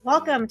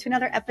Welcome to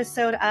another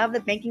episode of the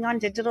Banking on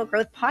Digital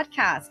Growth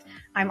podcast.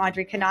 I'm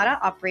Audrey Kanata,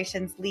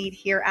 operations lead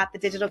here at the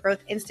Digital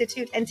Growth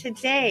Institute. And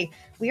today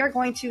we are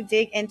going to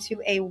dig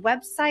into a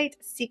website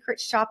secret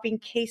shopping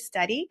case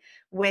study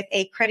with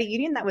a credit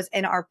union that was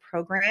in our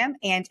program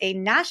and a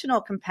national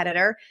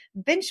competitor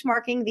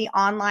benchmarking the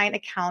online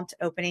account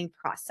opening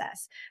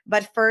process.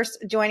 But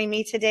first, joining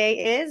me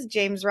today is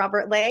James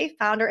Robert Lay,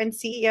 founder and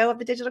CEO of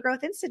the Digital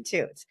Growth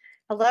Institute.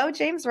 Hello,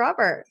 James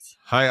Robert.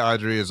 Hi,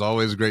 Audrey. It's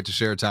always great to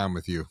share time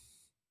with you.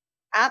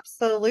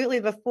 Absolutely.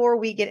 Before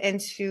we get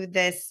into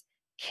this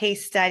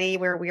case study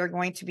where we are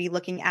going to be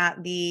looking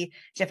at the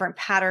different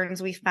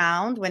patterns we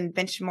found when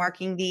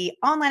benchmarking the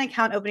online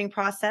account opening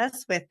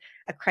process with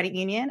a credit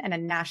union and a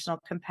national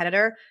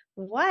competitor,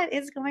 what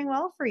is going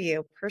well for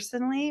you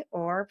personally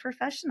or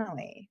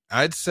professionally?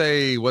 I'd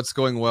say what's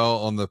going well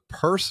on the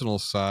personal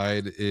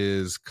side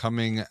is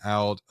coming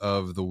out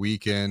of the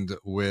weekend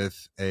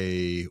with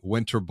a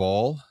winter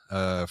ball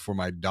for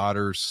my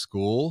daughter's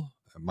school.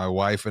 My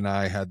wife and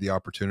I had the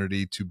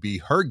opportunity to be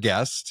her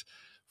guest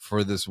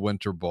for this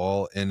winter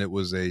ball, and it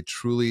was a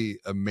truly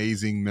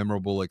amazing,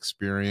 memorable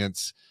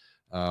experience.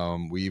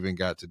 We even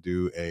got to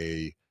do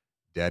a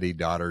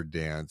daddy-daughter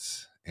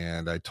dance,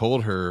 and I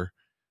told her,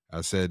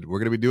 I said, we're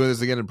going to be doing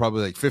this again in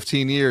probably like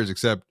 15 years,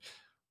 except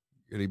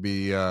you're going to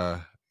be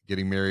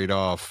getting married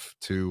off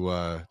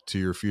to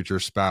your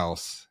future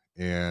spouse.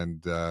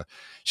 And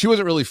she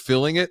wasn't really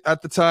feeling it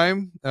at the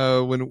time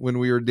when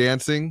we were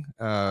dancing.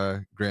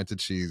 Granted,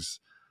 she's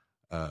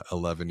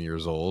 11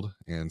 years old,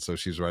 and so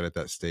she's right at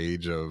that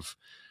stage of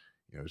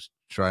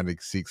trying to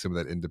seek some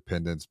of that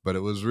independence. But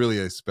it was really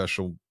a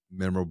special,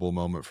 memorable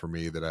moment for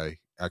me that I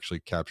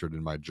actually captured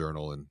in my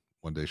journal, and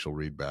one day she'll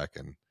read back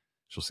and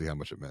she'll see how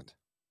much it meant.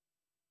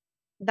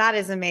 That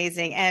is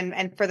amazing.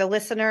 And for the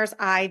listeners,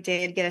 I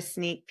did get a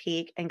sneak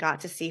peek and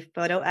got to see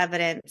photo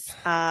evidence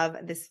of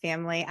this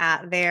family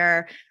at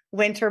their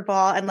winter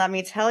ball. And let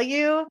me tell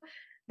you,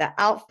 the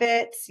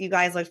outfits, you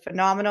guys looked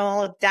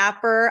phenomenal.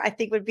 Dapper, I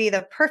think would be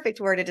the perfect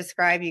word to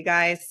describe you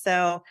guys.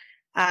 So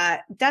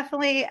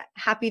definitely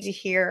happy to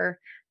hear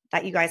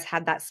that you guys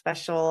had that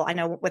special. I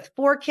know with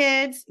 4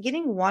 kids,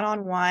 getting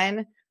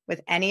one-on-one with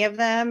any of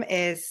them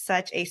is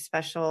such a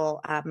special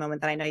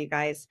moment that I know you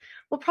guys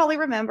will probably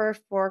remember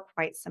for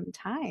quite some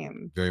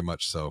time. Very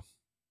much so.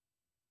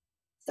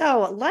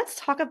 So let's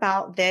talk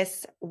about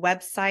this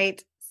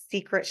website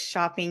secret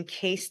shopping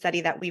case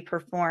study that we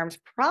performed.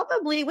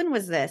 Probably, when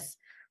was this?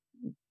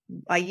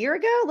 A year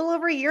ago? A little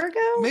over a year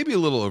ago? Maybe a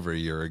little over a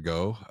year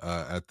ago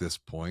at this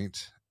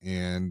point.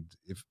 And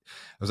if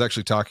I was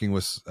actually talking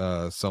with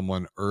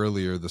someone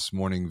earlier this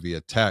morning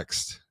via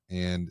text,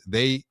 and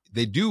they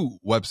do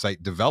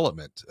website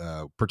development,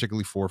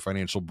 particularly for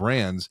financial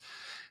brands.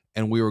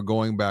 And we were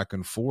going back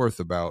and forth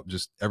about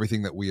just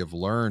everything that we have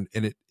learned.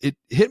 And it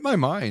hit my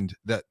mind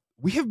that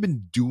we have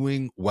been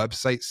doing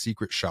website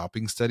secret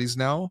shopping studies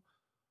now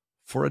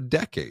for a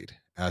decade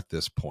at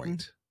this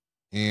point.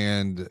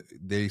 And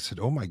they said,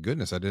 oh my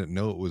goodness, I didn't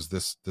know it was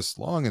this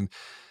long. And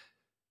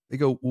they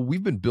go, well,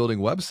 we've been building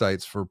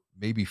websites for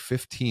maybe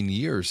 15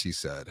 years, he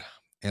said.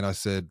 And I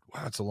said,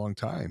 wow, it's a long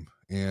time.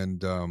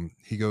 And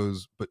he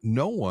goes, but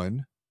no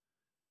one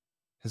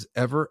has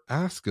ever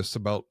asked us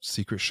about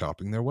secret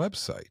shopping their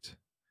website.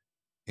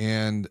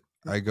 And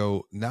I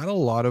go, not a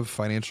lot of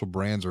financial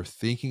brands are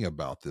thinking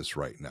about this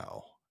right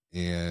now.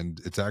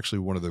 And it's actually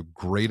one of the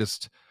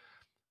greatest,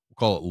 we'll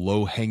call it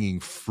low hanging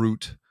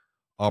fruit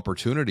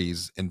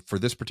opportunities. And for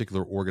this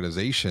particular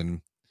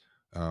organization,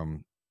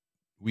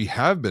 we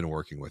have been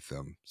working with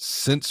them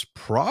since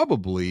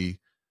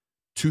probably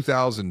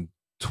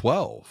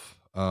 2012.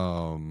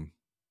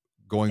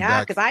 Going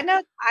back, because I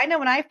know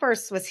when I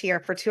first was here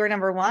for tour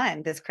number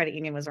 1, this credit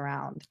union was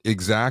around.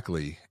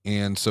 Exactly.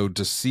 And so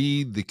to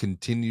see the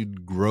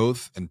continued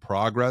growth and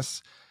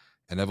progress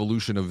and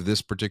evolution of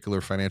this particular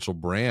financial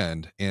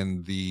brand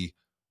and the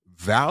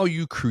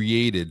value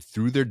created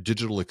through their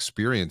digital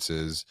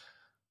experiences,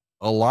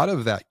 a lot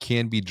of that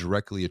can be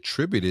directly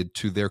attributed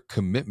to their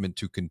commitment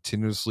to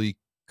continuously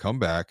come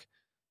back,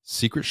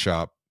 secret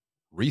shop,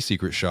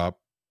 re-secret shop,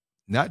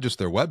 not just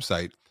their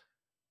website,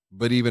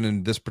 but even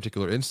in this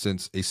particular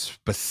instance, a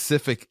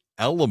specific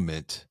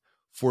element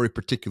for a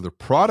particular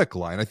product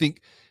line. I think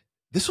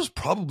this was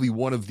probably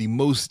one of the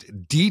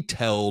most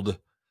detailed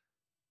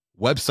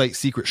website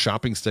secret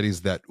shopping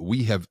studies that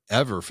we have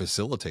ever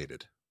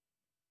facilitated.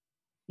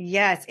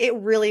 Yes, it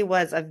really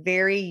was a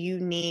very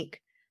unique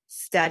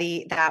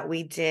study that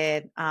we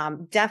did.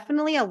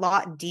 Definitely a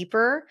lot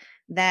deeper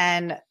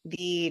than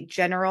the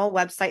general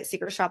website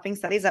secret shopping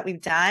studies that we've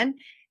done.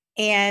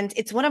 And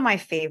it's one of my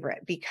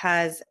favorite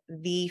because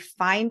the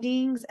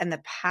findings and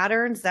the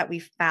patterns that we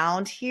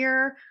found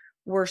here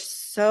were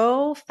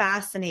so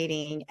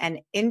fascinating and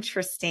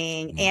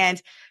interesting.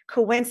 And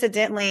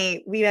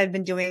coincidentally, we had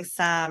been doing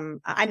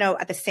I know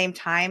at the same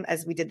time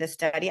as we did this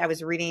study, I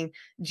was reading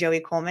Joey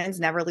Coleman's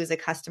Never Lose a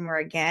Customer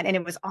Again. And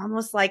it was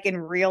almost like in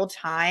real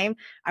time,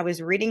 I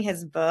was reading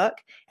his book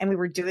and we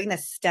were doing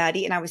this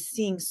study and I was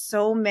seeing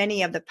so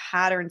many of the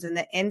patterns and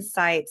the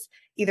insights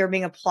either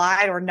being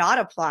applied or not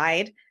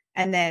applied,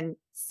 and then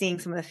seeing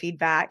some of the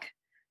feedback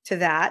to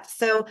that.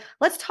 So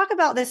let's talk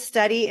about this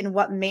study and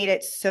what made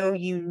it so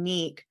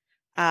unique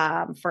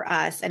for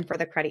us and for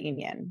the credit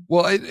union.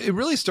 Well, it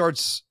really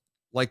starts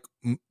like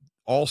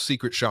all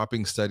secret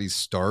shopping studies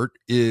start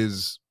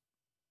is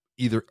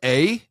either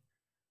A,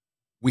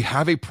 we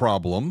have a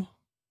problem,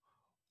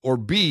 or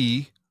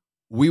B,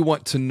 we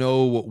want to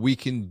know what we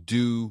can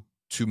do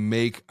to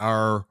make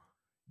our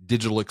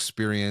digital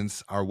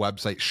experience, our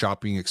website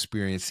shopping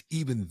experience,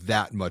 even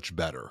that much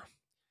better.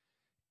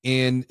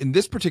 And in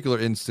this particular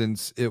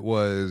instance, it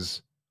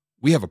was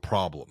we have a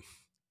problem.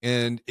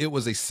 And it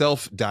was a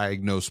self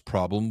diagnosed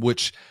problem,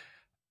 which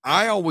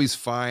I always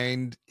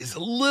find is a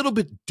little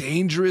bit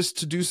dangerous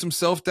to do some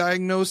self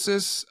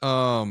diagnosis.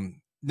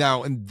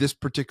 Now, in this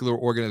particular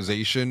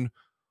organization,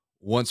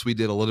 once we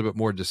did a little bit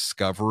more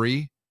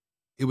discovery,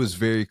 it was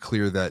very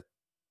clear that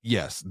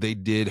yes, they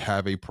did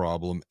have a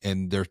problem,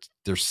 and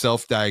their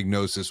self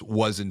diagnosis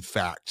was in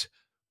fact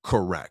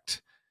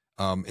correct.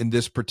 In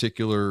this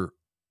particular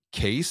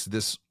case,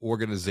 this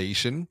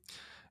organization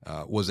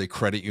was a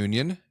credit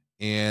union,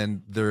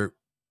 and we're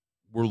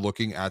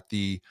looking at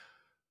the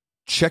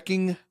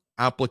checking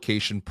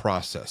application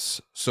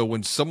process. So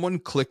when someone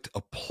clicked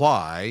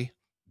apply,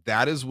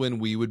 that is when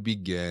we would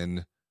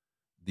begin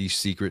the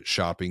secret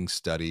shopping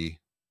study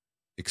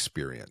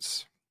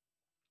experience.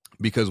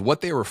 Because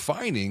what they were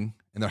finding,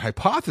 and their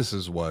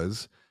hypothesis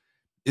was,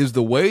 is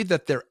the way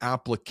that their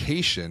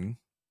application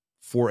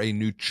for a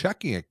new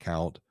checking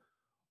account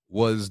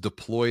was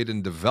deployed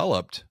and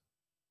developed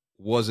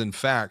was in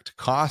fact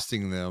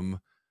costing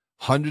them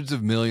hundreds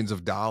of millions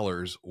of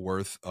dollars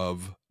worth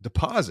of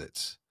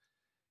deposits.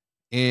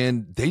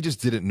 And they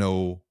just didn't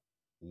know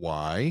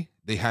why.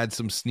 They had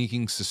some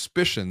sneaking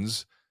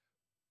suspicions,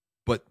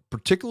 but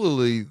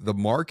particularly the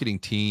marketing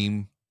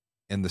team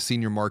and the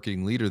senior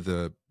marketing leader,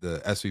 the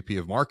SVP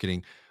of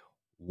marketing,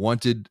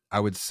 wanted, I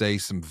would say,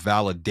 some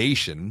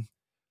validation,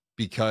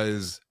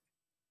 because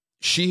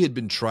she had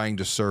been trying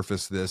to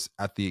surface this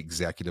at the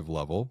executive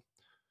level,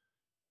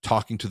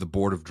 talking to the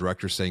board of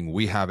directors saying,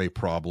 we have a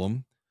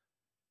problem.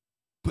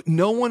 But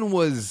no one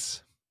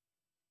was,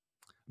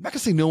 I'm not going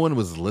to say no one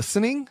was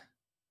listening,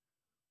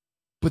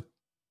 but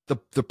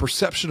the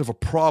perception of a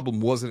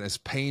problem wasn't as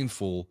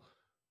painful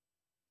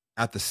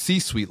at the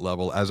C-suite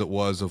level as it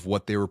was of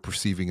what they were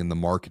perceiving in the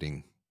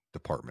marketing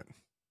department.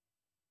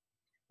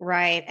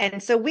 Right.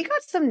 And so we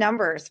got some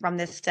numbers from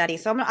this study.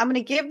 So I'm going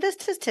to give this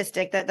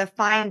statistic, that the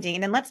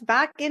finding, and let's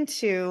back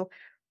into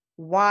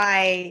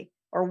why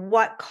or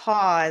what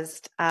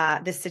caused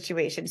this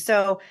situation.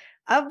 So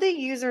of the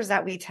users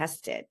that we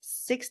tested,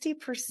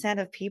 60%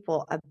 of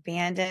people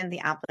abandoned the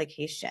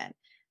application.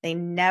 They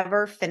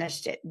never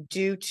finished it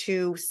due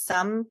to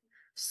some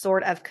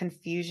sort of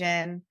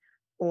confusion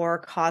or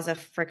cause of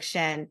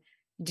friction.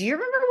 Do you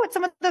remember what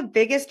some of the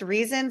biggest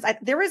reasons?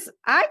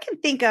 I can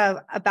think of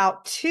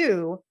about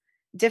two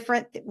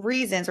different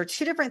reasons or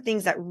two different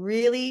things that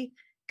really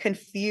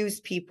confuse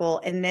people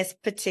in this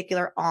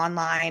particular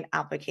online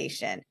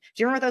application.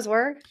 Do you remember what those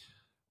were?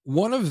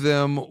 One of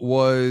them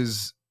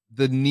was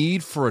the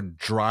need for a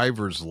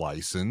driver's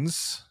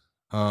license.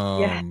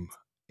 Yeah.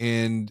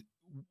 And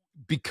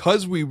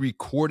because we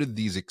recorded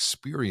these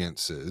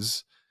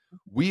experiences,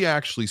 we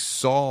actually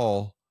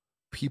saw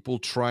people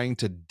trying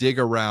to dig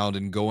around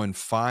and go and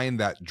find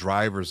that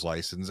driver's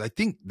license. I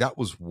think that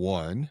was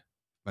one.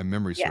 My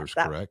memory serves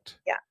correct.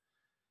 Yeah.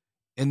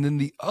 And then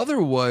the other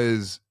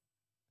was,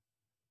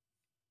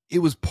 it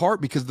was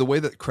part because the way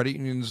that credit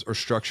unions are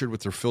structured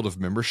with their field of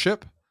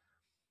membership,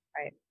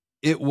 Right.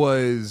 it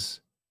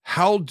was,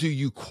 how do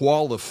you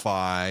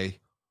qualify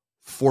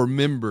for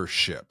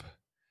membership?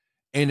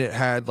 And it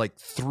had like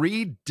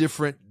 3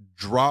 different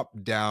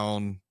drop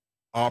down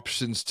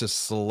options to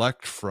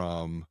select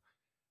from.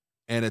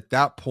 And at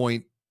that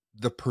point,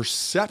 the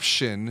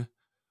perception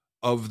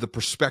of the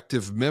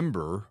prospective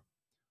member,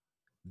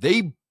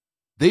 they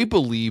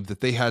believed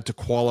that they had to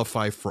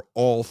qualify for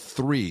all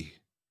 3,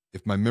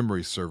 if my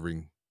memory is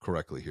serving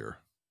correctly here.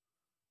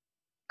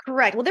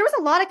 Correct. Well, there was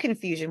a lot of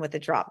confusion with the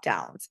drop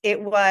downs.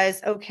 It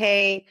was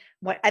okay.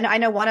 And I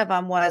know one of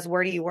them was,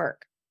 where do you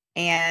work?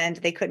 And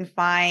they couldn't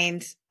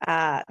find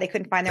their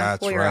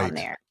That's employer right on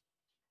there.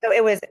 So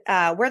it was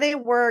where they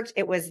worked.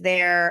 It was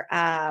their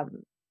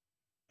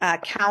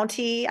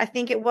county, I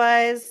think it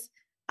was.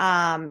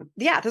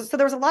 Yeah. So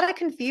there was a lot of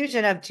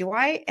confusion of,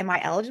 am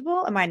I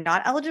eligible? Am I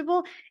not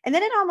eligible? And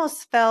then it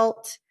almost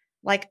felt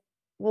like,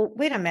 well,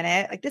 wait a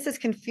minute, like this is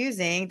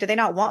confusing. Do they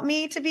not want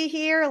me to be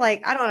here?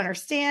 Like, I don't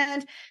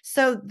understand.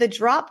 So the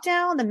drop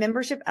down, the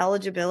membership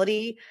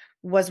eligibility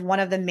was one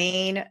of the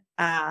main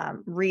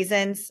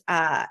reasons.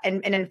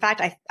 And in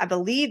fact, I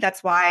believe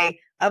that's why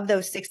of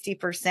those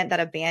 60% that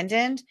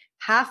abandoned,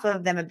 half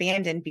of them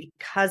abandoned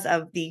because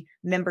of the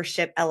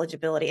membership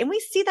eligibility. And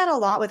we see that a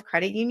lot with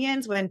credit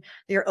unions. When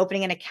you're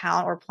opening an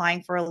account or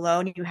applying for a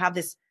loan, you have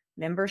this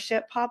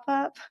membership pop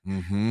up.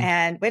 Mm-hmm.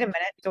 And wait a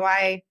minute, do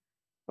I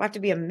have to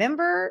be a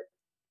member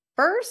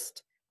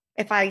first?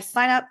 If I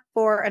sign up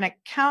for an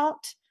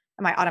account,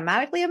 am I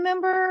automatically a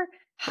member?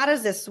 how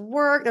does this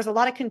work? There's a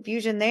lot of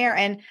confusion there.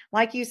 And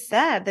like you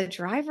said, the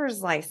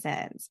driver's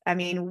license. I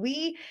mean,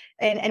 we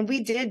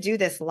did do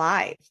this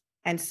live.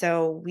 And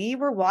so we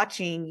were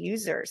watching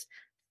users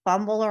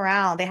fumble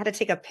around. They had to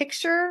take a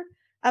picture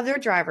of their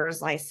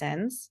driver's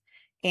license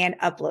and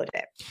upload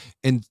it.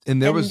 And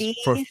there And was the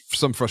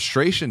some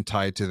frustration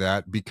tied to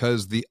that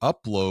because the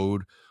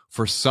upload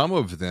for some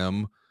of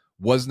them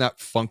was not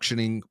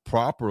functioning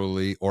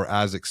properly or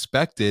as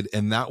expected,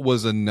 and that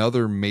was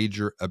another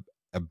major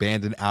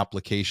abandoned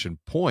application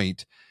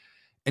point.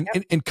 And,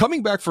 Yep. and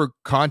coming back for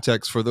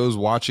context for those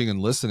watching and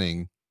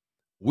listening,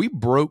 we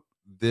broke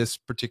this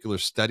particular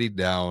study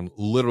down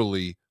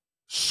literally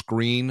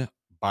screen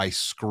by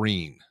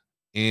screen.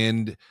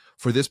 And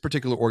for this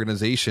particular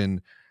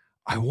organization,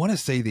 I want to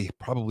say they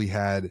probably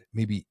had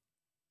maybe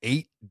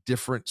 8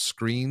 different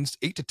screens,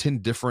 8 to 10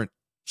 different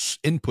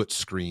input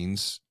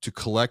screens to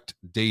collect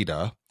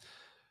data.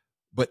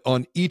 But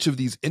on each of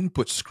these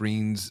input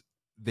screens,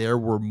 there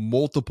were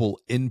multiple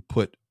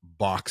input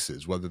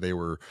boxes, whether they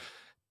were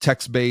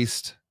text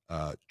based,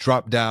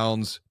 drop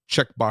downs,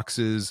 check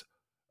boxes.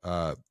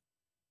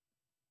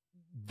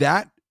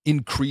 That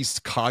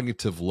increased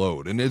cognitive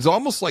load. And it's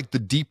almost like the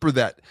deeper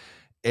that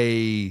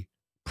a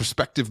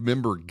prospective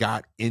member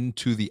got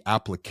into the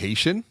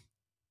application,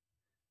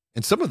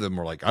 and some of them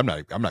were like, I'm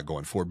not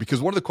going for it, because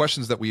one of the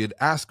questions that we had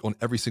asked on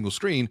every single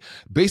screen,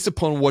 based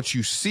upon what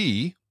you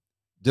see,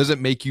 does it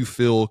make you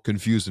feel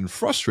confused and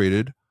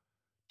frustrated?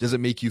 Does it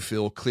make you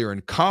feel clear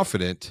and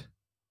confident,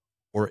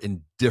 or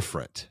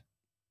indifferent?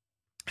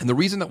 And the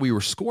reason that we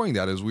were scoring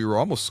that is we were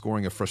almost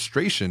scoring a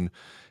frustration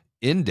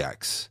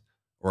index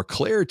or a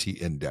clarity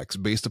index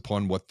based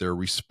upon what their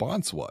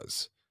response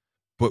was.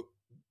 But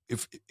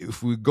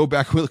if we go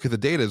back and we look at the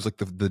data, it's like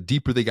the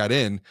deeper they got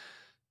in,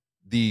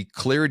 the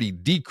clarity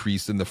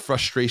decreased and the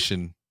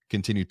frustration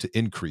continued to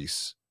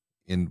increase,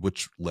 in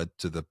which led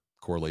to the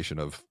correlation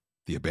of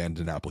the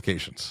abandoned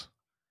applications.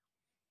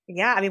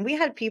 Yeah, I mean, we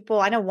had people,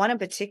 I know one in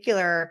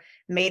particular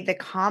made the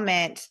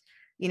comment,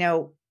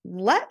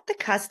 let the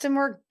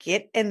customer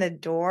get in the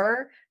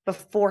door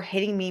before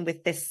hitting me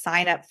with this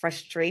sign up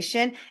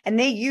frustration. And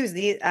they use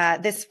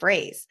this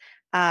phrase.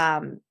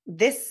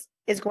 This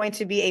is going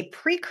to be a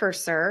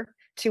precursor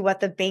to what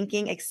the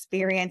banking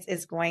experience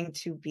is going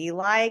to be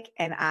like,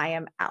 and I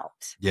am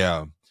out.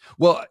 Yeah.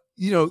 Well,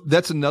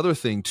 that's another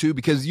thing too,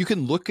 because you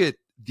can look at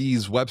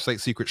these website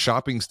secret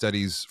shopping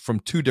studies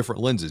from 2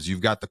 different lenses.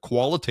 You've got the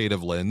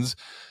qualitative lens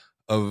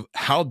of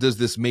how does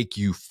this make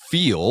you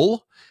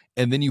feel?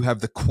 And then you have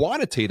the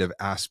quantitative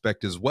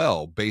aspect as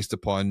well, based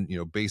upon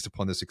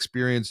this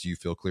experience. Do you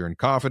feel clear and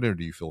confident, or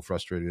do you feel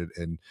frustrated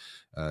and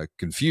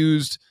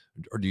confused,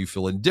 or do you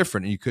feel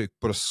indifferent? And you could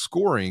put a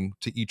scoring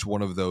to each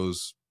one of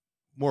those,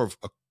 more of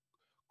a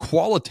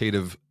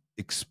qualitative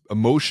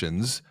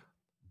emotions.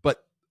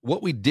 But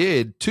what we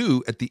did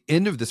too, at the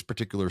end of this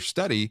particular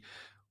study,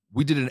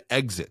 we did an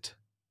exit,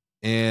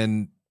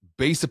 and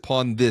based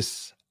upon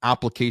this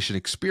application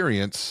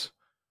experience,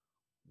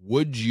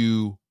 would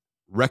you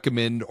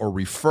recommend or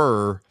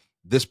refer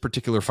this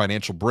particular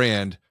financial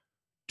brand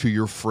to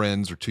your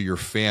friends or to your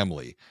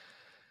family?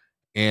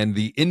 And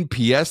the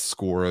NPS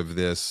score of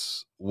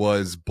this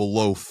was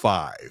below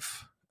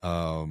 5.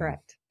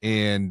 Correct.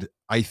 And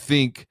I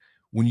think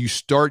when you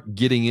start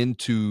getting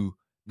into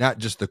not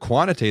just the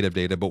quantitative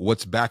data, but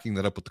what's backing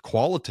that up with the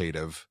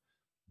qualitative,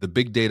 the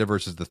big data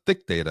versus the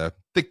thick data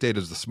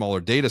is the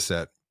smaller data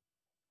set.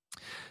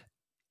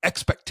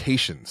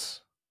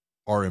 Expectations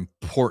are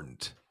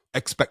important.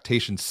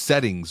 Expectation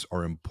settings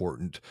are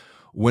important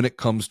when it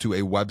comes to a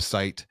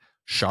website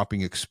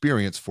shopping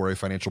experience for a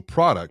financial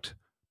product,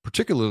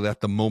 particularly at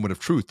the moment of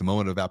truth, the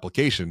moment of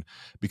application,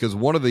 because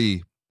one of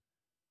the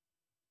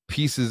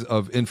pieces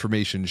of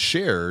information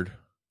shared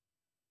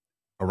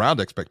around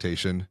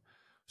expectation,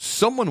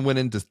 someone went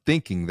into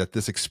thinking that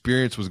this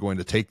experience was going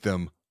to take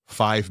them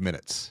 5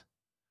 minutes.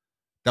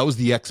 That was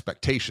the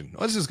expectation.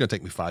 Oh, this is going to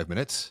take me 5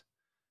 minutes.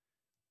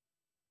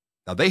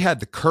 Now, they had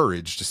the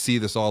courage to see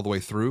this all the way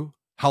through.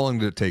 How long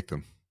did it take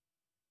them?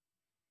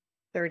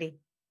 30.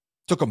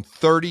 Took them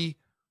 30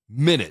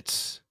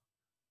 minutes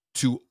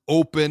to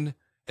open,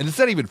 and it's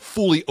not even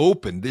fully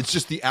opened. It's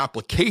just the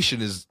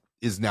application is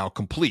now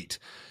complete.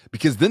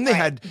 Because then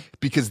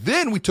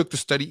we took the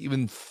study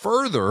even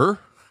further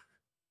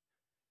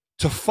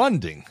to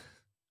funding,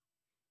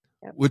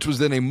 Yep. which was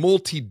then a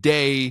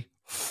multi-day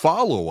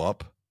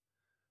follow-up.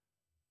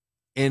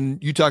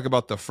 And you talk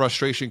about the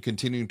frustration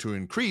continuing to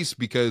increase,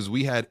 because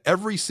we had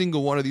every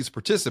single one of these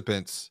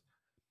participants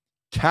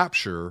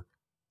capture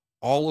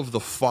all of the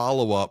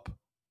follow-up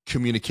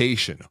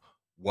communication,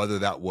 whether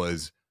that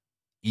was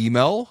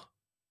email,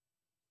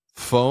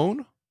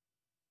 phone,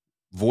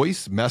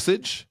 voice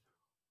message,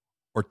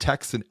 or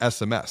text and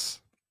SMS.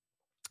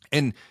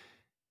 And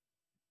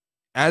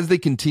as they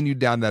continued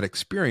down that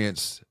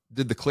experience,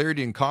 did the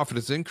clarity and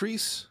confidence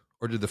increase,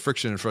 or did the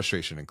friction and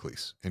frustration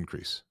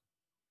increase?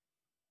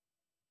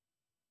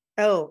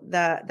 Oh,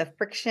 the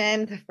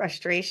friction, the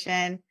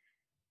frustration.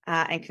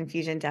 And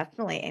confusion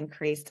definitely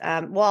increased.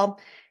 Well,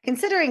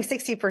 considering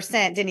 60%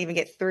 didn't even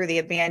get through the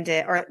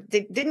abandoned or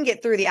didn't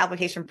get through the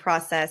application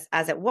process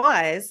as it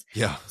was.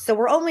 Yeah. So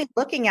we're only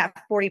looking at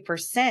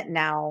 40%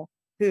 now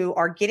who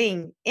are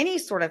getting any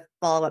sort of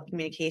follow-up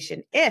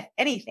communication, if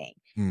anything.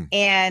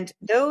 And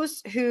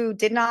those who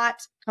did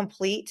not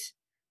complete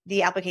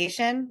the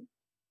application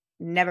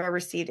never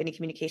received any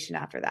communication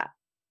after that.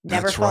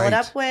 Never That's followed right.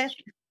 up with.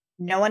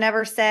 No one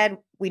ever said,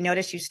 we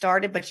noticed you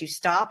started, but you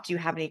stopped. Do you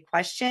have any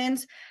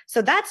questions?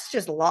 So that's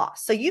just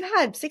lost. So you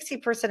had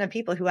 60% of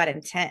people who had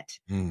intent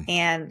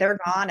and they're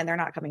gone and they're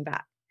not coming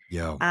back.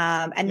 Yeah.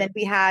 And then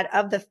we had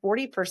of the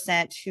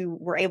 40% who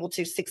were able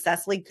to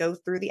successfully go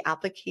through the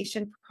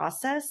application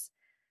process,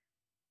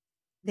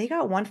 they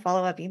got one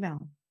follow-up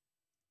email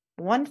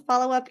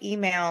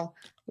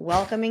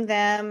welcoming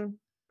them.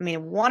 I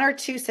mean, one or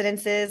two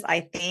sentences,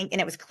 I think,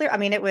 and it was clear. I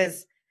mean, it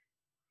was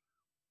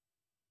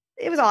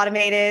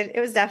automated. It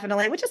was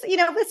definitely, which is,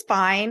 it was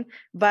fine,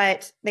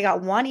 but they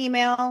got one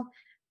email.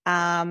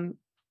 And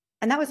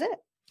that was it.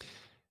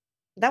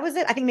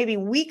 I think maybe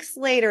weeks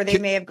later, they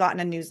may have gotten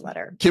a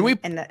newsletter. Can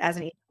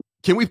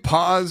we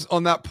pause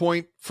on that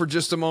point for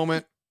just a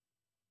moment?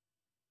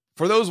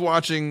 For those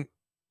watching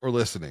or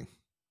listening,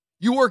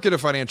 you work at a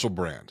financial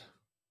brand.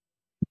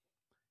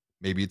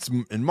 Maybe it's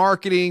in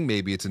marketing,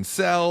 maybe it's in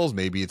sales,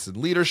 maybe it's in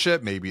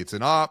leadership, maybe it's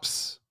in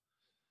ops.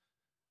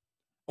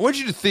 I want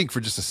you to think for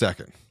just a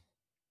second.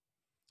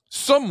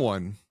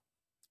 Someone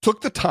took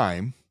the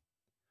time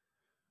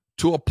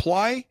to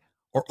apply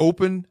or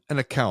open an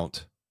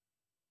account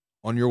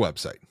on your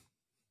website.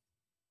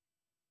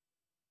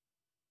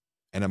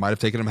 And it might have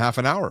taken them half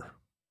an hour.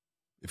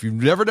 If you've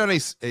never done a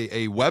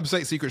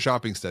website secret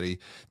shopping study,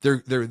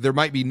 there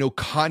might be no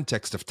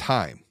context of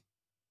time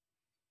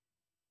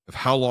of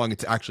how long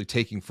it's actually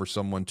taking for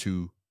someone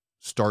to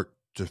start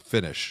to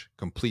finish,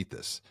 complete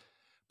this.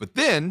 But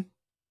then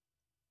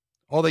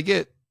all they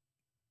get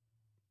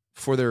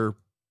for their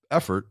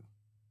effort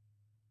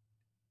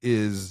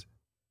is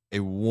a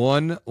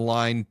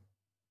one-line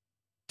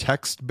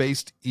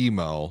text-based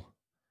email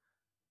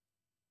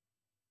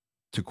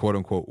to quote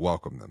unquote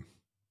welcome them.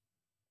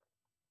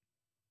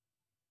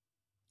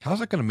 How's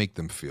that going to make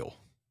them feel?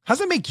 How's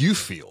that make you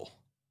feel?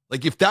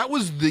 Like if that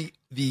was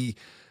the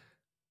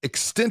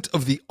extent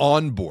of the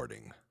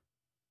onboarding.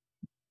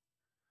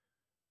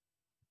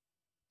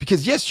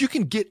 Because yes, you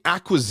can get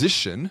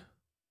acquisition.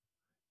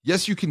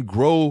 Yes, you can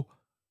grow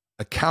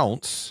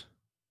accounts,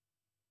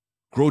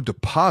 grow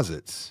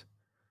deposits.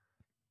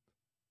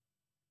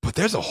 But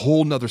there's a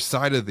whole nother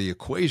side of the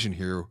equation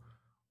here,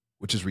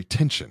 which is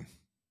retention.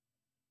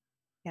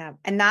 Yeah.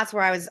 And that's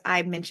where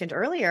I mentioned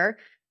earlier,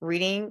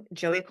 reading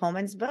Joey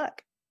Coleman's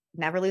book,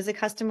 Never Lose a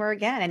Customer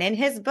Again. And in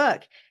his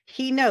book,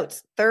 he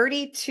notes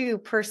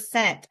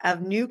 32%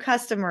 of new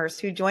customers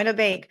who join a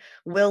bank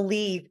will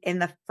leave in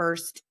the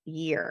first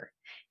year.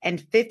 And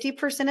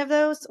 50% of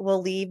those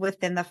will leave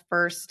within the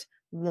first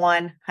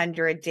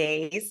 100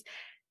 days.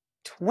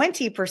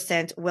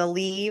 20% will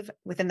leave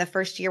within the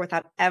first year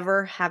without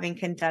ever having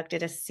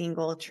conducted a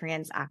single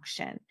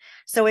transaction.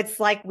 So it's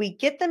like we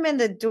get them in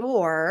the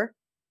door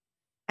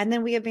and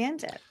then we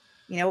abandon.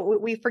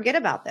 We forget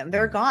about them.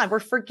 They're gone. We're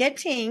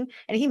forgetting.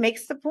 And he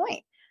makes the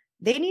point.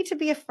 They need to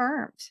be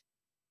affirmed.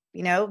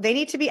 They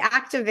need to be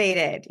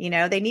activated.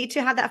 They need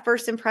to have that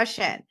first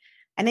impression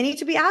and they need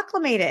to be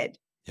acclimated.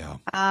 Yeah.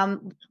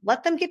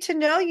 Let them get to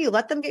know you.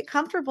 Let them get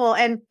comfortable.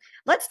 And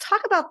let's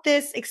talk about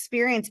this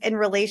experience in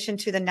relation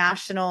to the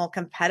national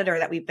competitor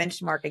that we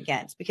benchmark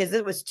against, because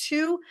it was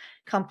two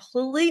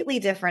completely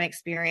different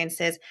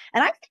experiences.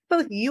 And I think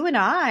both you and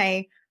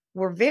I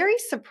were very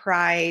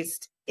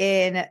surprised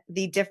in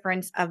the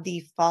difference of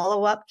the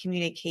follow-up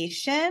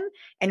communication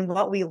and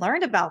what we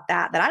learned about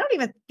that I don't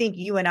even think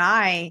you and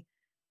I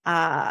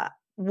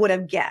would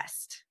have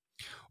guessed.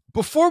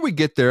 Before we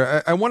get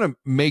there, I want to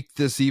make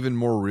this even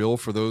more real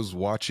for those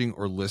watching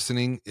or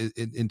listening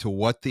into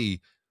what the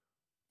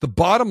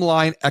bottom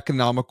line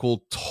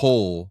economical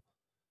toll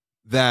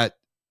that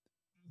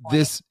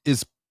this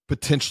is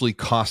potentially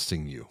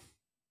costing you.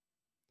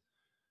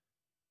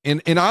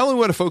 And I only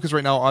want to focus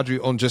right now, Audrey,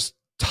 on just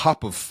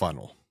top of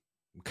funnel.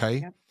 Okay.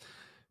 Yep.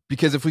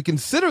 Because if we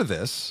consider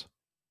this,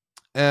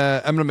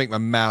 I'm going to make my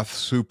math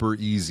super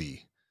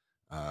easy.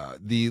 And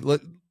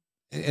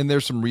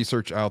there's some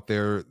research out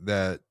there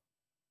that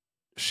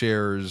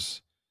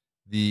shares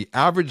the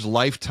average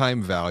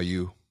lifetime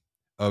value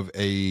of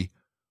a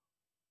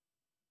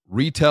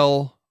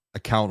retail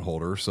account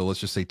holder. So let's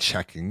just say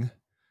checking.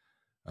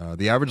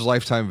 The average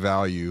lifetime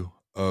value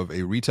of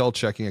a retail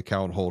checking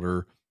account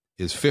holder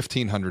is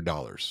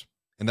 $1,500.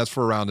 And that's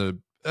for around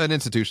an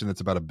institution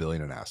that's about $1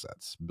 billion in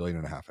assets, $1.5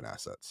 billion in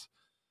assets.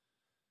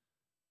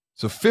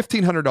 So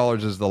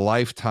 $1,500 is the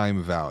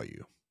lifetime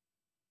value.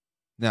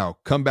 Now,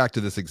 come back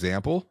to this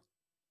example.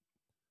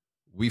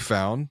 We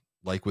found,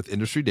 like with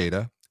industry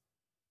data,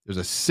 there's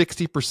a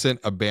 60%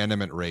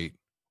 abandonment rate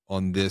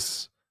on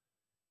this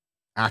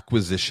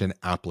acquisition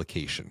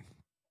application.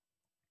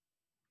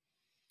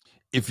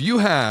 If you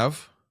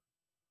have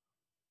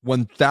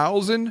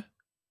 1,000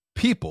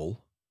 people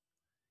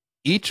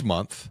Each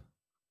month,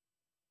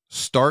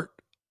 start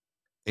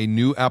a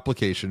new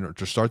application or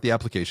to start the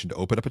application to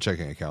open up a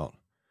checking account.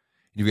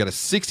 You've got a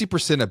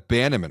 60%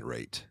 abandonment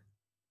rate.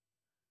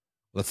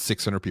 That's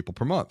 600 people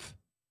per month.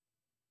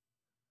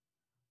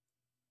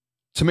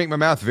 To make my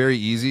math very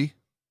easy,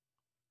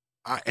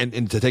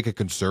 and to take a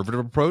conservative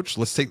approach,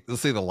 let's say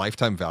the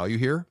lifetime value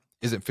here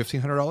isn't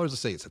 $1,500. Let's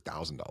say it's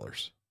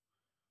 $1,000.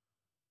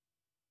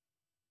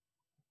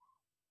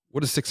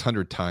 What is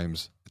 600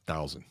 times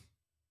 1,000?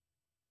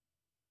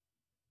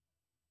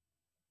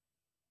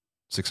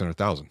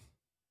 600,000.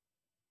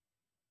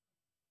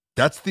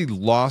 That's the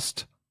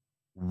lost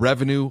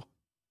revenue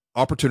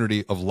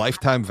opportunity of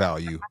lifetime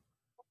value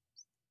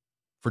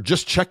for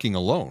just checking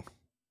alone.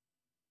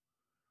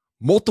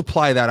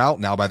 Multiply that out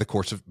now by the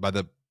course of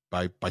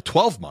by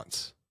 12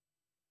 months.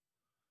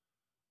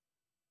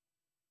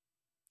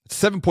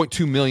 It's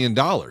 $7.2 million.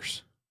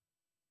 Like,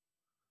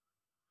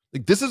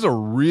 this is a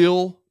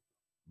real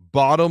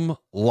bottom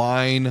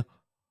line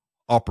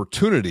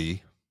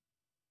opportunity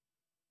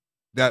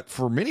that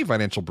for many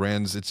financial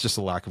brands, it's just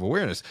a lack of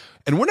awareness.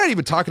 And we're not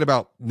even talking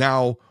about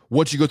now,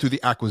 once you go through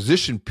the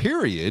acquisition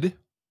period,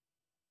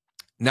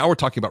 now we're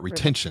talking about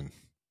retention.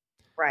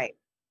 Right.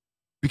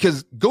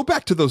 Because go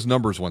back to those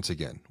numbers once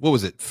again. What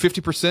was it?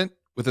 50%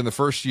 within the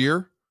first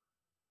year?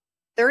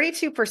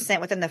 32%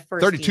 within the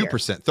first 32%, year.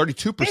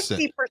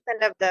 32%.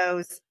 50% of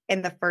those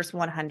in the first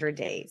 100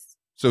 days.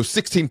 So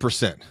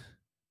 16%,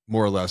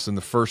 more or less, in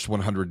the first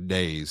 100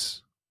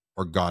 days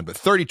are gone, but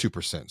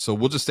 32%. So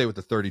we'll just stay with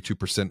the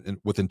 32%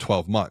 within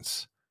 12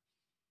 months.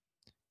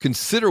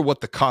 Consider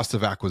what the cost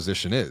of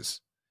acquisition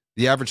is.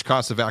 The average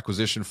cost of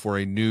acquisition for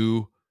a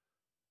new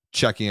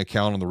checking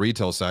account on the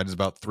retail side is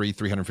about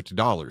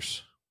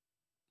 $350.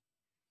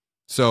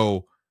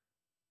 So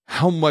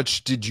how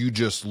much did you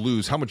just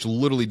lose? How much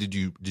literally did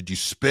you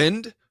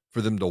spend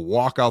for them to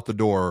walk out the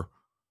door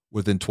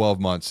within 12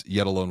 months,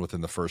 yet alone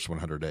within the first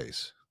 100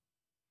 days?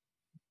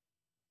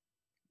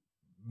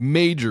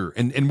 Major,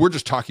 and we're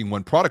just talking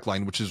one product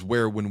line, which is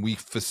where when we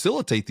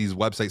facilitate these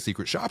website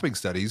secret shopping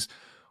studies,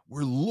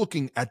 we're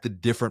looking at the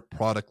different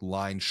product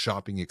line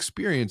shopping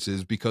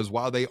experiences, because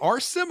while they are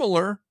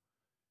similar,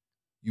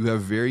 you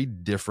have very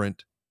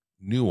different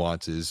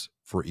nuances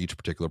for each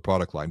particular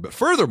product line. But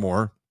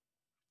furthermore,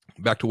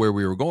 back to where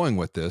we were going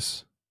with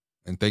this,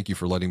 and thank you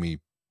for letting me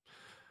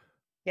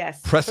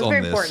press on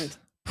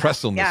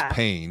this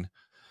pain.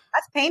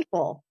 That's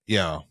painful.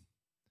 Yeah.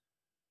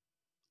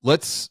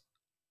 Let's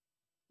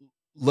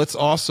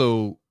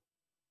also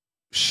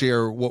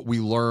share what we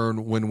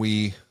learn when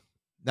we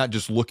not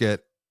just look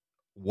at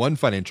one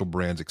financial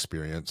brand's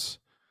experience,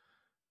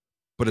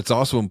 but it's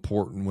also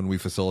important when we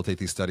facilitate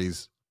these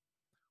studies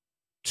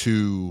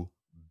to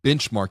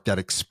benchmark that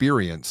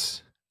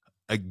experience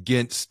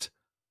against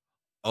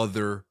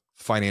other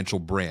financial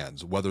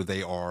brands, whether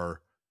they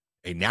are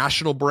a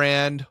national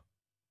brand,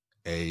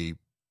 a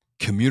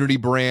community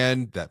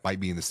brand that might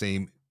be in the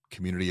same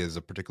community as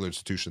a particular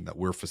institution that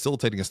we're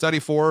facilitating a study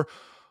for,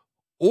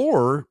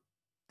 or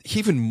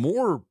even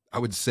more, I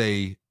would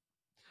say,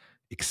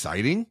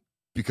 exciting,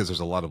 because there's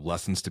a lot of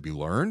lessons to be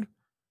learned,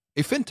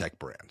 a fintech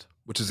brand,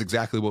 which is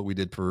exactly what we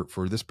did for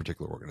this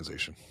particular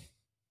organization.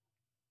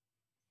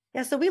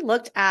 Yeah, so we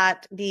looked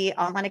at the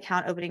online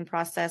account opening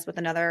process with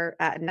another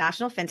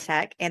national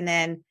fintech, and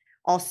then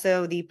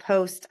also the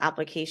post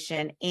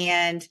application,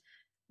 and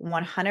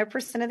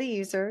 100% of the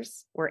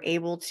users were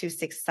able to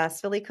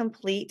successfully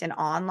complete an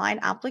online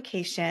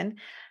application.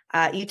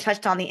 You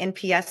touched on the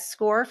NPS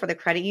score for the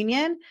credit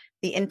union.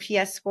 The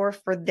NPS score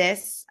for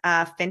this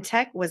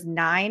fintech was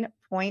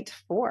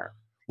 9.4.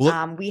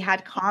 Well, we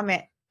had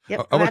comment.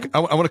 Yep, I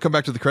want to come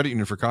back to the credit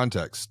union for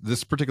context.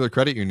 This particular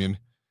credit union,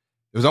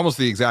 it was almost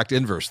the exact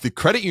inverse. The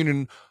credit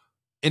union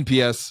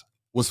NPS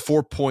was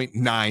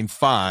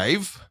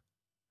 4.95.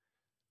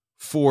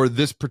 For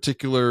this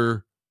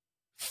particular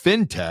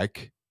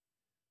fintech,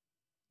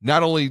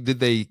 not only did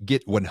they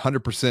get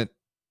 100%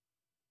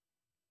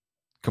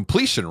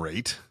 completion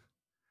rate,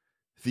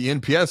 the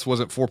NPS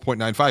wasn't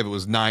 4.95, it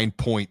was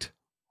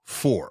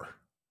 9.4.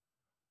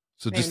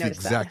 So just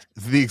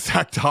the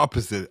exact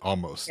opposite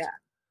almost. Yeah.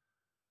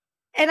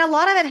 And a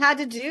lot of it had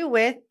to do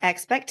with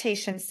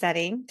expectation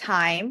setting,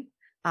 time.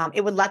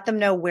 It would let them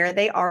know where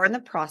they are in the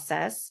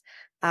process.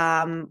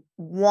 1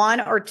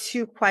 or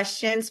 2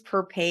 questions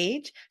per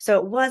page. So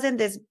it wasn't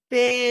this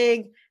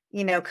big,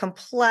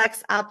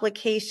 complex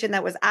application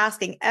that was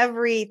asking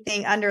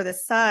everything under the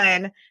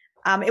sun.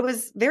 It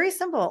was very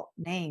simple: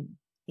 name,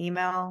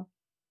 email,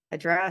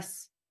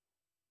 address,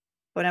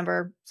 phone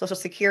number, social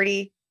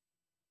security,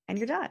 and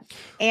you're done.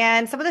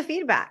 And some of the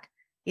feedback,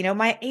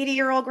 my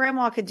 80-year-old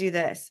grandma could do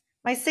this.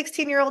 My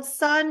 16-year-old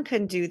son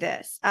can do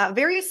this.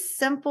 Very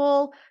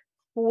simple,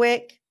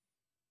 quick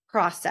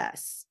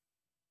process.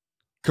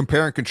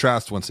 Compare and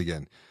contrast once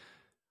again.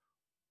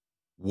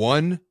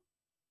 One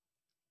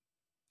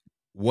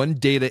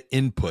data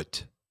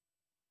input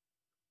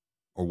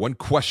or one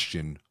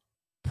question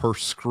per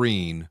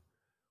screen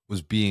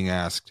was being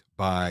asked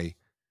by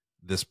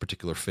this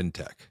particular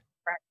fintech.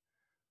 Right.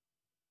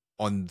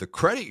 On the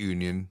credit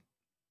union,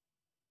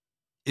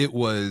 it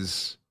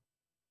was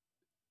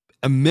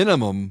a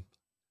minimum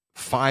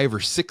 5 or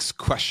 6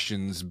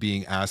 questions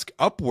being asked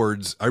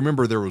upwards. I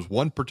remember there was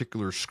one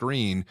particular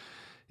screen,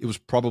 it was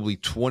probably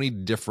 20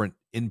 different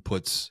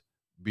inputs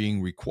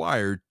being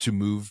required to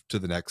move to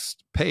the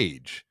next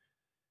page.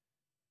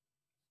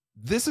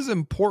 This is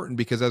important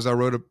because, as I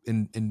wrote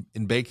in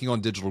Banking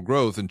on Digital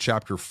Growth in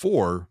chapter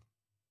 4,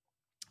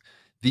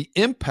 the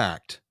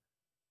impact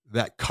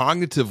that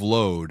cognitive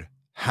load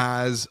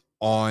has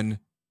on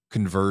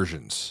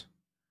conversions.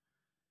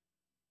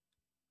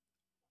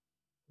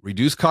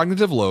 Reduce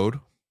cognitive load,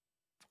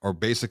 or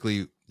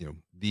basically,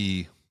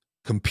 the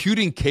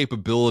computing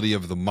capability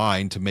of the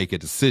mind to make a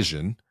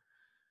decision.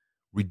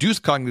 Reduce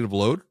cognitive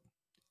load,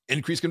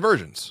 increase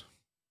conversions.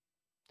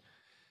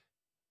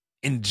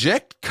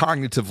 Inject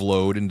cognitive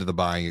load into the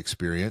buying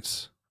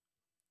experience,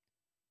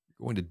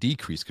 you're going to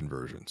decrease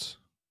conversions.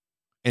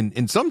 And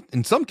in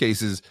some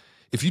cases,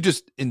 if you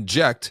just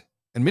inject,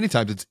 and many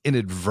times it's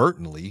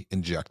inadvertently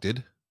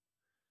injected,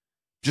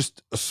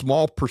 just a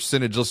small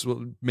percentage, let's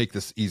make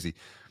this easy.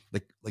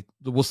 Like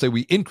we'll say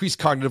we increase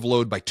cognitive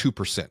load by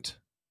 2%.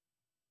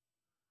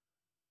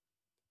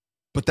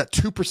 But that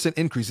 2%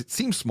 increase, it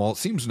seems small, it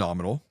seems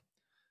nominal.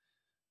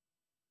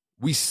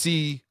 We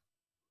see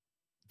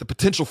the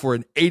potential for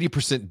an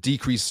 80%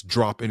 decrease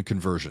drop in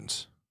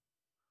conversions.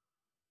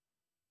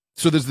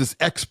 So there's this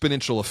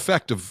exponential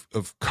effect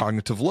of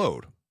cognitive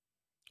load.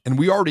 And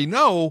we already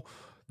know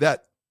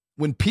that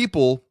when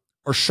people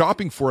are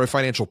shopping for a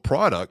financial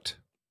product,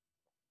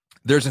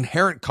 there's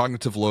inherent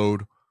cognitive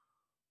load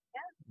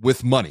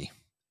with money.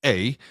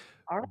 A.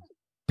 All right.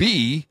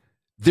 B,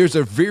 there's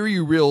a very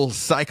real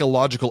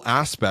psychological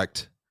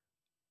aspect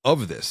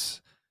of this.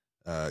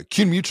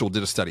 Kuhn Mutual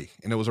did a study,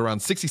 and it was around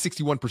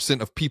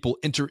 61% of people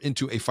enter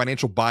into a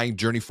financial buying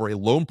journey for a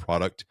loan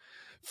product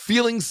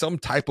feeling some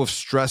type of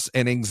stress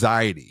and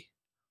anxiety.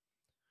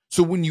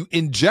 So when you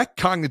inject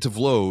cognitive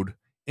load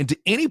into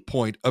any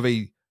point of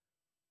a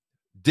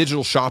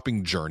digital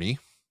shopping journey,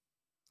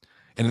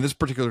 and in this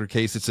particular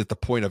case, it's at the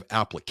point of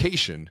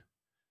application,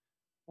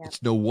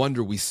 it's no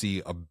wonder we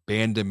see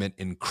abandonment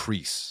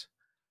increase.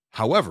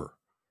 However,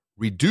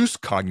 reduce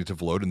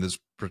cognitive load, in this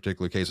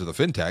particular case of the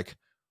fintech,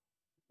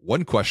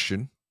 one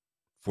question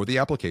for the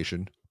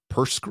application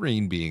per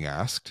screen being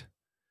asked,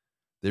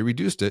 they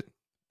reduced it,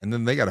 and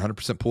then they got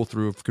 100% pull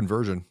through of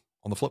conversion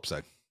on the flip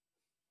side.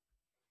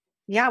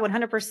 Yeah,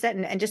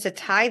 100%. And just to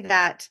tie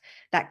that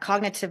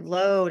cognitive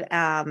load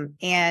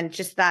and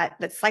just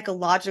that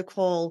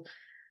psychological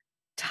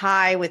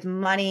tie with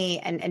money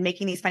and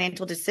making these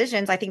financial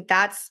decisions, I think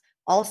that's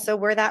also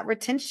where that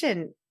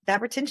retention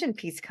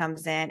piece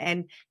comes in,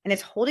 and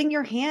it's holding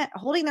their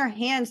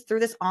hands through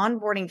this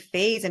onboarding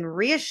phase and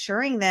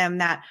reassuring them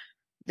that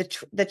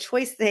the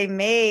choice they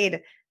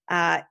made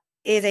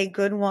is a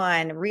good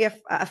one.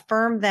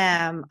 Affirm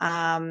them,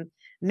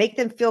 make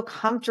them feel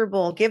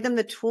comfortable, give them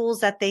the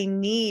tools that they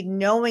need,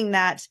 knowing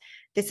that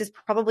this is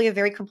probably a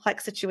very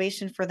complex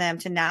situation for them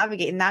to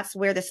navigate. And that's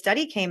where the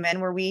study came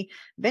in, where we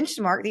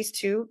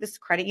benchmarked this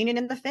credit union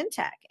and the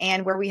fintech,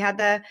 and where we had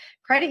the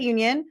credit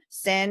union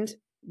send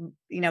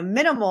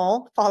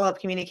minimal follow-up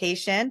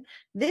communication.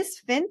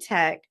 This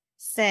fintech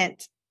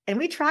sent, and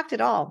we tracked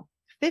it all,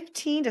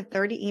 15 to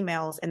 30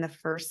 emails in the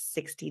first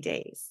 60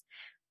 days.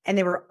 And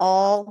they were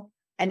all,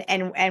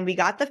 and we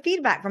got the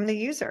feedback from the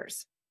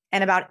users.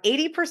 And about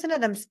 80%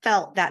 of them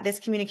felt that this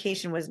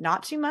communication was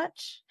not too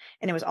much,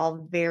 and it was all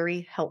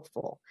very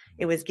helpful.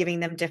 It was giving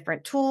them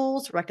different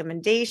tools,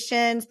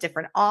 recommendations,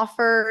 different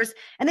offers,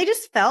 and they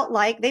just felt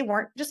like they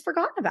weren't just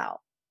forgotten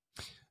about.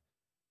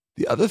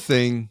 The other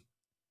thing,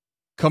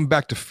 come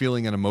back to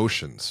feeling and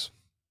emotions,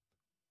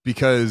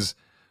 because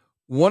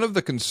one of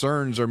the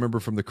concerns I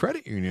remember from the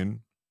credit union,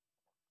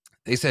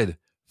 they said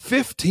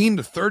 15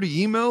 to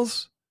 30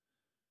 emails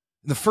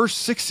in the first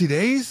 60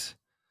 days.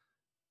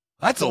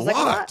 That's a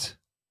lot.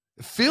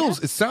 It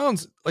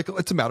sounds like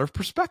it's a matter of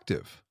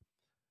perspective,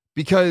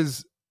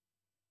 because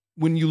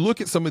when you look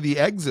at some of the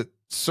exit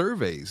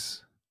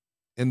surveys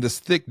and this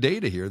thick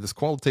data here, this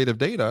qualitative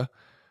data,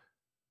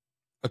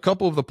 a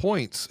couple of the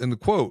points in the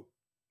quote,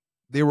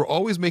 they were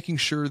always making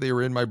sure they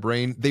were in my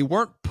brain. They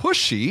weren't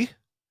pushy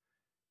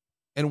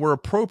and were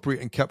appropriate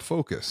and kept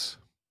focus.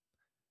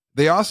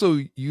 They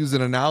also use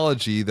an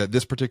analogy that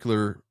this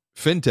particular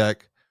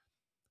fintech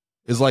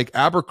is like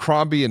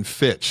Abercrombie and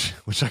Fitch,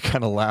 which I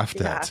kind of laughed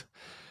at.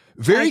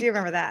 I do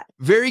remember that.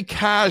 Very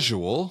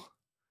casual.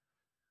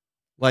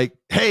 Like,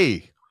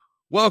 hey,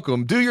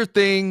 welcome, do your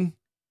thing.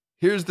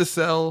 Here's the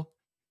cell.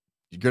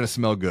 You're going to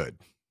smell good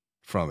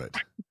from it.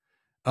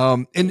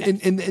 And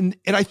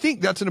I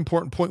think that's an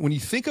important point when you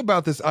think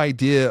about this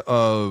idea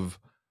of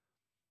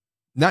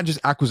not just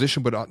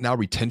acquisition, but now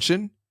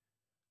retention,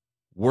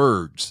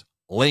 words,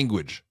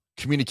 language,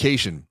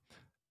 communication.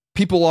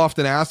 People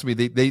often ask me,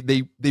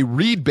 they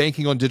read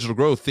Banking on Digital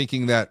Growth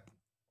thinking that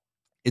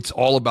it's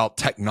all about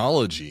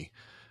technology,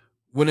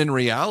 when in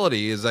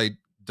reality, as I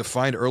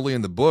defined early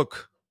in the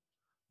book,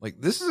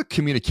 like, this is a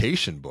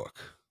communication book.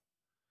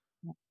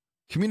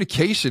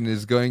 Communication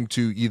is going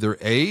to either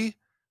A,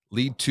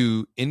 lead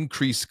to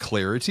increased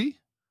clarity,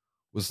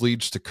 which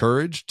leads to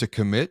courage to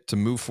commit, to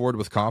move forward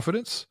with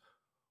confidence,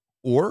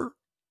 or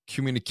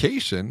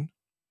communication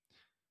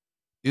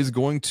is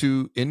going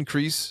to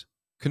increase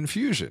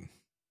confusion.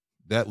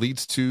 That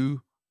leads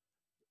to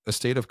a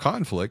state of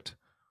conflict,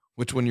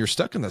 which when you're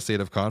stuck in that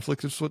state of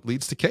conflict is what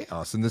leads to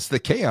chaos. And it's the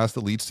chaos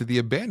that leads to the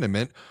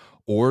abandonment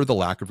or the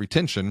lack of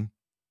retention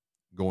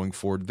going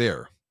forward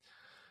there.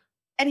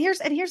 And here's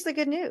the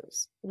good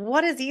news.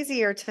 What is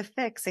easier to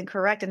fix and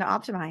correct and to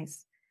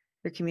optimize?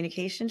 Your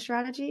communication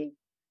strategy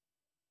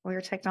or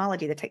your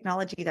technology, the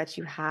technology that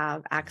you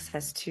have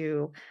access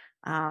to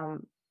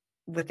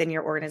within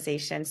your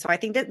organization. So I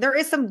think that there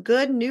is some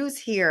good news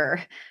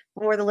here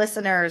for the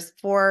listeners,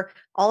 for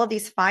all of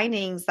these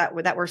findings that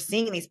we're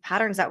seeing, these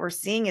patterns that we're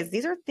seeing, is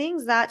these are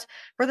things that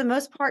for the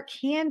most part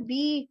can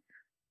be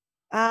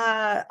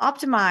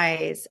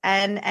optimized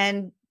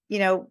and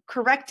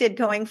corrected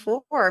going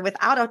forward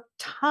without a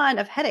ton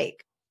of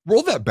headache.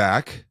 Roll that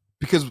back,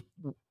 because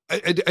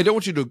I don't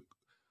want you to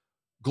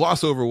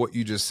gloss over what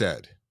you just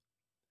said.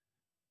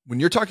 When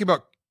you're talking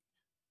about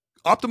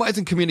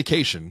optimizing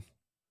communication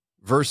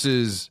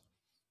versus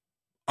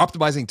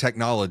optimizing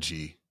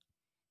technology,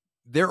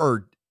 there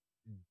are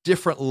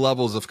different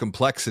levels of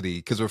complexity.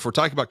 Because if we're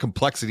talking about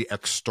complexity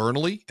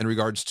externally in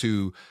regards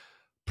to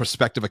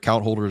prospective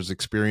account holders'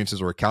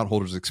 experiences or account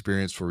holders'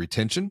 experience for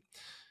retention,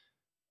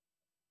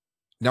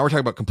 now we're talking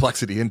about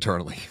complexity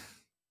internally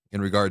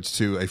in regards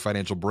to a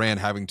financial brand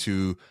having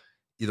to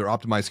either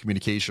optimize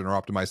communication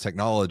or optimize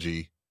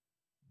technology.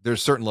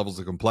 There's certain levels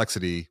of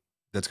complexity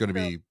that's going to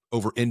be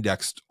over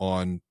indexed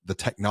on the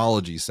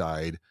technology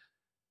side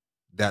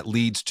that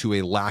leads to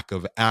a lack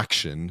of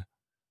action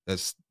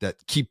that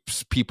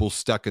keeps people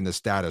stuck in the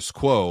status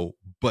quo.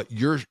 But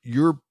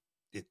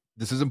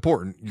this is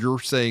important. You're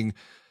saying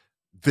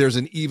there's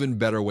an even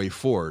better way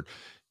forward,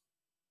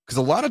 because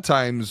a lot of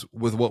times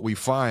with what we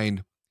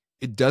find,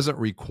 it doesn't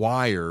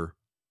require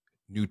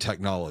new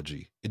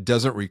technology. It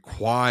doesn't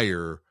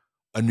require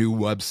a new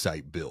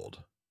website build.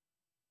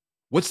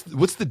 What's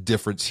the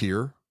difference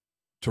here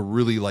to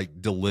really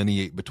like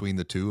delineate between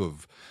the two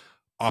of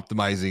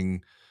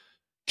optimizing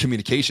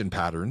communication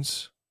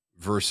patterns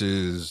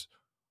versus,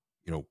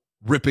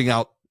 ripping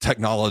out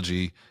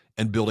technology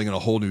and building in a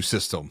whole new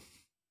system?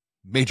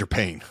 Major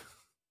pain.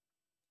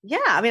 Yeah,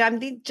 I mean,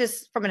 I'm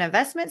just from an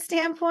investment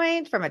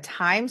standpoint, from a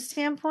time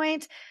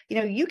standpoint,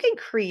 you can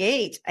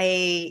create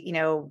a,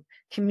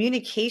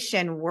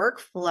 communication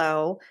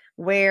workflow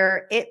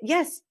where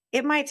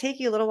it might take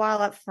you a little while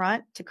up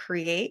front to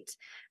create.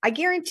 I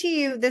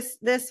guarantee you this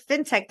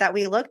fintech that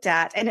we looked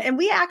at, and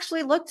we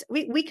actually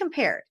we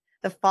compared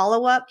the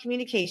follow-up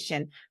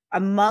communication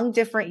among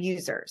different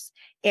users.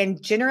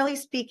 And generally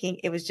speaking,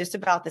 it was just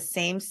about the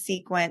same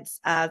sequence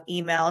of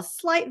emails,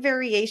 slight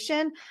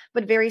variation,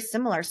 but very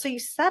similar. So you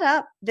set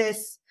up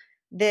this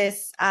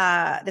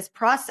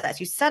process.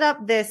 You set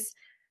up this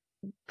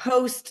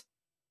post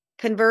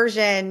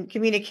conversion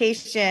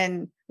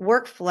communication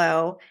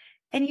workflow,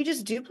 and you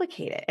just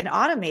duplicate it and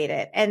automate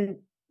it. And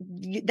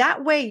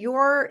that way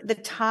the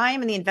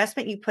time and the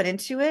investment you put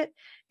into it,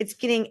 it's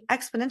getting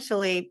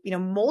exponentially,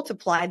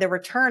 multiplied, the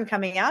return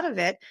coming out of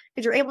it,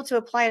 because you're able to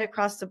apply it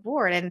across the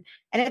board. And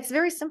it's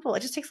very simple.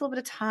 It just takes a little bit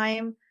of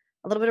time,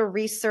 a little bit of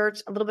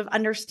research, a little bit of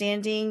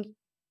understanding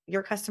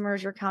your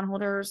customers, your account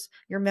holders,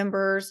 your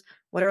members.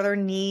 What are their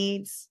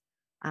needs?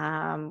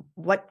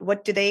 What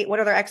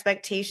are their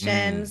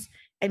expectations?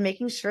 And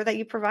making sure that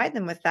you provide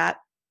them with that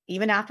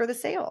even after the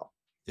sale.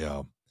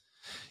 Yeah.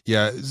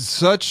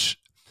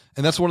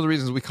 And that's one of the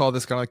reasons we call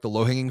this kind of like the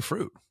low-hanging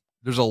fruit.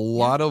 There's a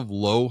lot of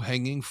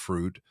low-hanging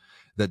fruit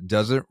that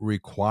doesn't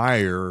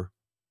require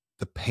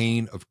the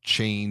pain of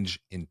change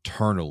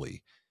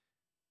internally,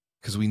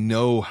 because we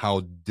know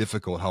how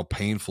difficult, how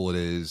painful it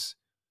is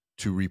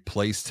to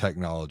replace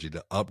technology,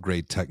 to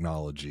upgrade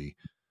technology.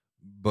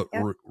 But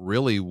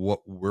really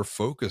what we're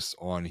focused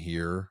on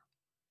here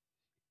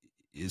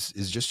is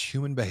just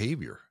human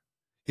behavior.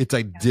 It's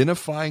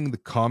identifying the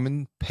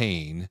common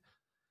pain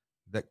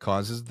that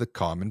causes the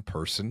common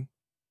person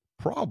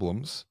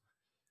problems,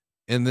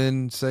 and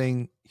then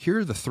saying, here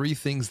are the 3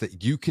 things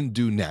that you can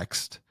do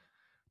next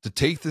to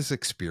take this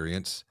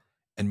experience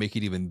and make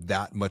it even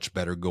that much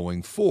better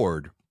going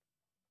forward.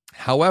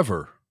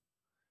 However,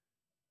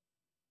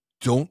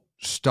 don't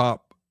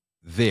stop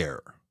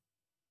there,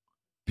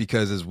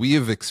 because as we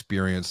have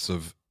experienced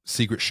of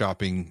secret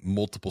shopping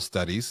multiple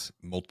studies,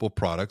 multiple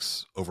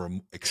products over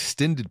an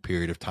extended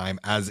period of time,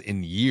 as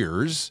in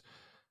years,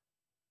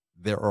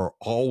 there are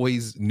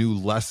always new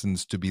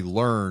lessons to be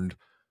learned,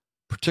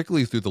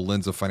 particularly through the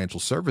lens of financial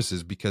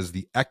services, because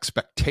the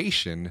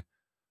expectation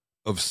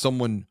of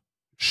someone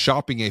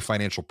shopping a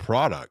financial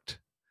product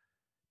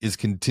is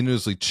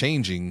continuously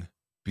changing,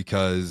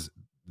 because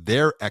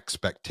their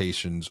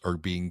expectations are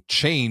being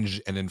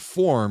changed and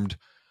informed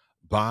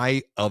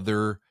by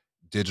other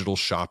digital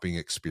shopping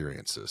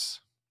experiences.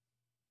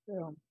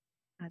 True.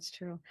 That's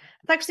true.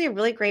 It's actually a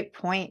really great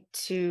point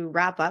to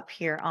wrap up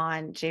here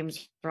on,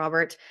 James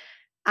Robert.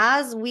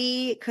 As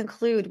we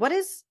conclude, what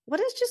is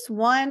just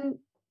one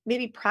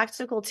maybe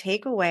practical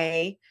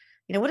takeaway,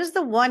 what is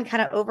the one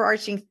kind of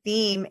overarching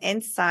theme,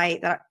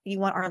 insight that you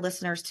want our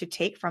listeners to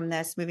take from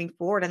this moving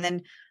forward, and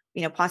then,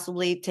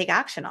 possibly take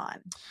action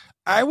on?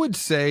 I would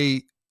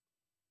say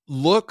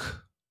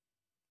look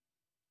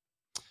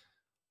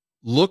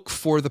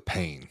for the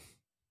pain.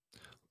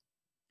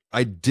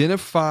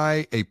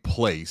 Identify a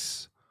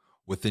place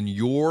within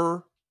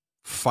your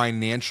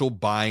financial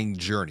buying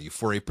journey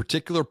for a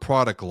particular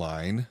product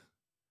line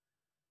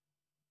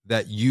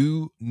that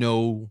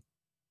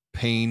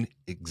pain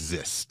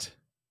exists.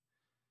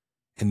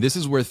 And this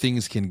is where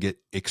things can get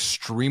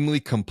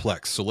extremely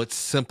complex. So let's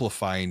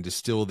simplify and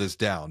distill this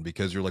down,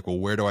 because you're like, well,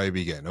 where do I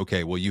begin?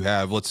 Okay, well, you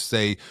have, let's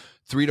say,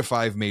 3 to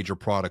 5 major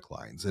product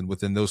lines. And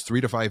within those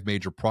 3 to 5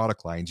 major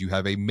product lines, you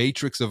have a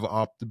matrix of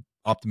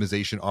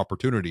optimization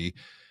opportunity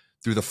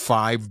through the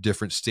 5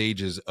 different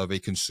stages of a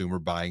consumer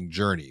buying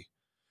journey.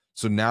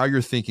 So now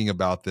you're thinking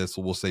about this.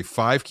 We'll say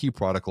 5 key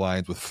product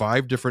lines with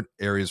 5 different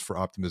areas for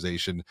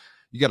optimization.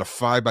 You got a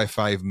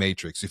 5x5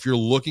 matrix. If you're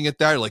looking at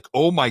that, you're like,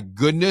 oh my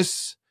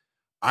goodness,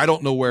 I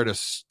don't know where to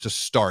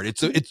start.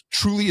 It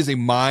truly is a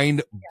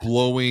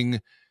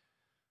mind-blowing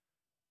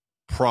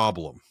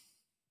problem.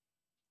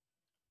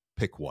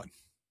 Pick one.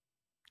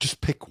 Just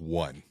pick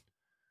one.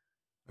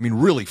 I mean,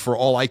 really, for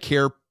all I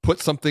care, put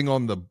something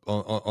on the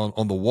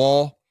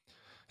wall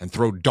and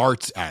throw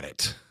darts at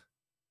it.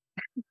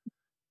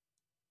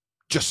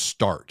 Just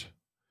start,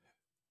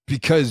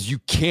 because you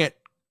can't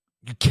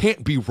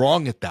be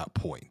wrong at that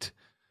point.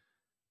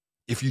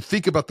 If you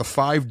think about the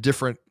 5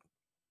 different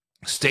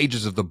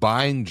stages of the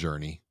buying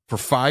journey for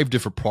 5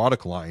 different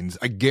product lines,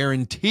 I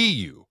guarantee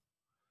you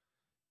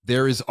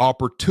there is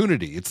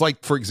opportunity. It's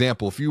like, for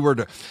example, if you were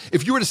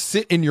to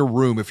sit in your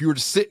room, if you were to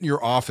sit in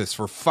your office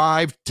for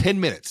 5-10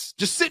 minutes,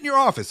 just sit in your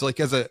office, like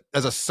as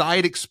a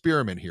side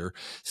experiment here,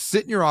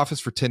 sit in your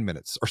office for 10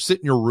 minutes or sit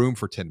in your room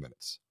for 10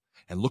 minutes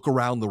and look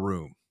around the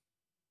room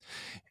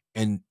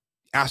and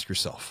ask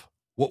yourself,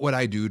 what would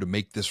I do to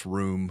make this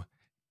room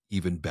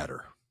even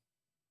better?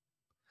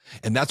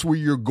 And that's where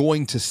you're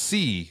going to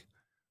see,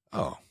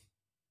 oh,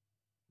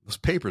 those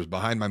papers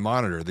behind my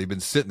monitor, they've been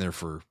sitting there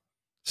for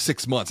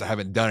 6 months. I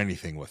haven't done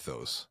anything with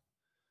those.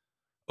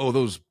 Oh,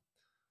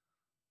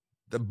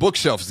 the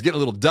bookshelf is getting a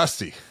little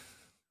dusty.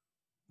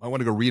 I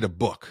want to go read a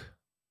book.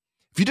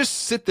 If you just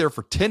sit there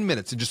for 10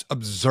 minutes and just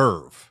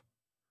observe,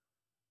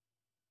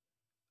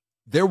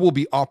 there will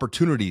be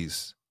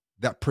opportunities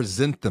that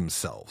present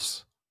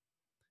themselves.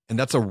 And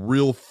that's a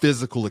real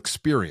physical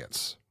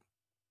experience.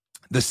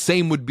 The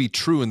same would be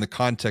true in the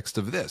context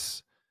of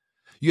this.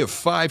 You have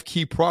 5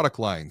 key product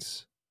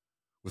lines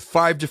with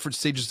 5 different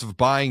stages of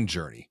buying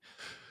journey.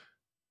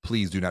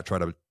 Please do not try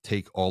to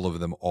take all of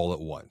them all at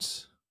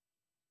once.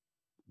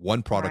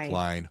 One product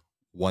line,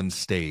 one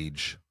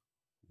stage,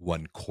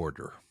 one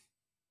quarter.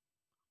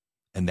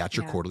 And that's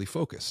your quarterly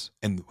focus.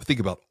 And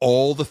think about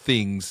all the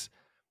things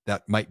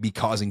that might be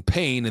causing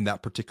pain in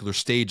that particular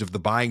stage of the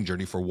buying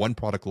journey for one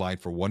product line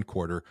for one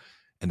quarter,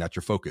 and that's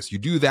your focus. You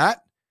do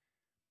that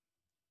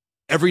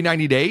every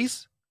 90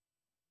 days.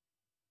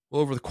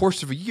 Well, over the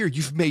course of a year,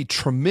 you've made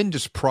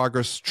tremendous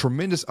progress,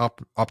 tremendous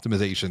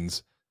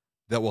optimizations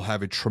that will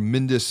have a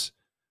tremendous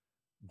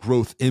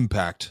growth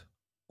impact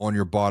on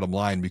your bottom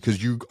line,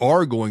 because you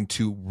are going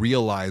to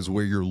realize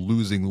where you're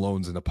losing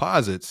loans and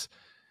deposits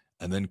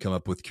and then come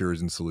up with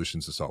cures and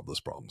solutions to solve those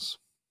problems.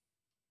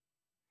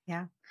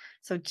 Yeah.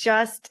 So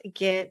just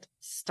get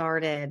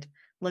started.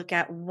 Look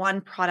at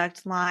one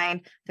product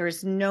line. There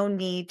is no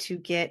need to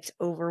get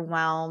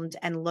overwhelmed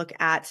and look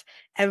at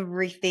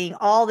everything,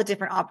 all the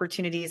different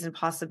opportunities and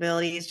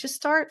possibilities. Just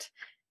start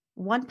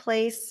one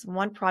place,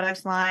 one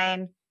product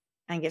line,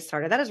 and get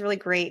started. That is really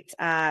great.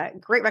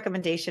 Great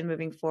recommendation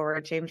moving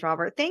forward, James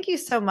Robert. Thank you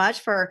so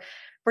much for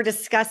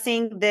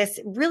discussing this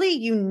really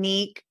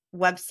unique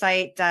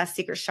website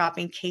secret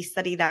shopping case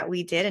study that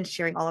we did and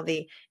sharing all of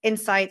the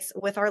insights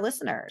with our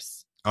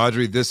listeners.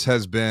 Audrey, this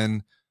has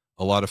been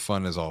a lot of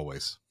fun as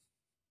always.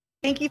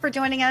 Thank you for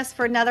joining us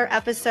for another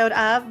episode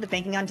of the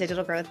Banking on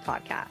Digital Growth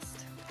podcast.